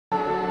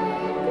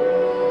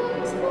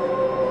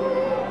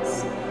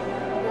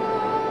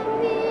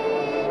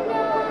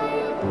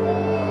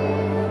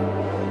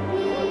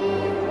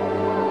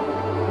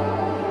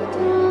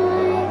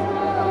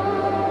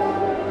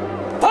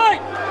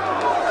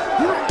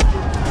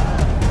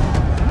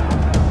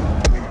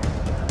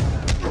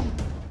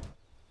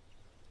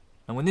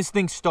when this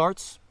thing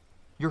starts,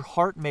 your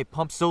heart may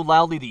pump so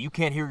loudly that you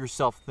can't hear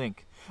yourself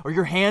think. Or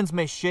your hands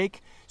may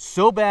shake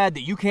so bad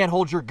that you can't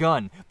hold your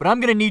gun. But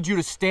I'm gonna need you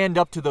to stand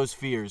up to those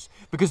fears,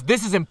 because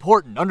this is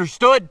important,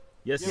 understood?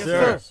 Yes,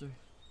 sir.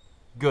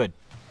 Good.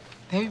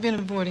 Have you been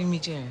avoiding me,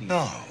 Jerry?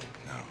 No.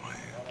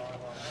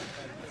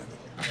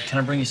 Can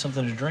I bring you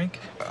something to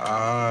drink?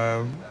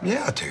 Yeah,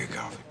 I'll take a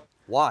coffee.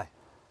 Why?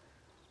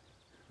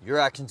 Your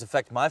actions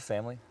affect my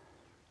family.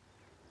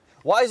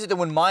 Why is it that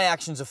when my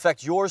actions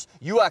affect yours,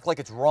 you act like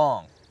it's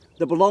wrong?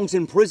 That belongs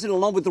in prison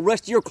along with the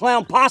rest of your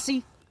clown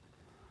posse?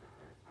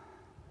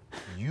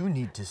 You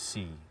need to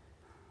see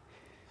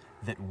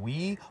that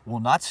we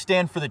will not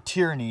stand for the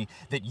tyranny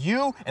that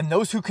you and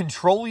those who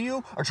control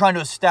you are trying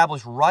to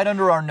establish right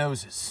under our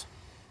noses.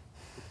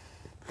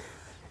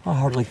 I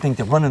hardly think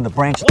that running the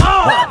branch...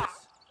 Whoa!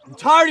 I'm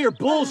tired of your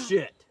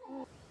bullshit!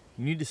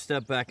 You need to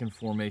step back in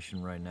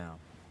formation right now.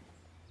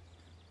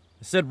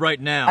 I said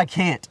right now. I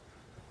can't.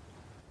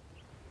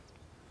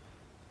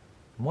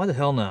 Why the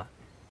hell not?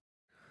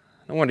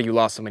 No wonder you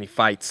lost so many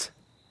fights.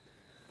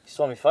 You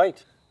saw me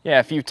fight. Yeah,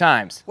 a few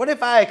times. What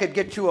if I could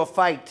get you a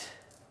fight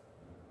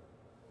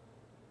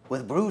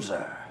with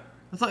Bruiser?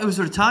 I thought he was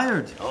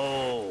retired.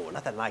 Oh,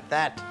 nothing like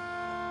that.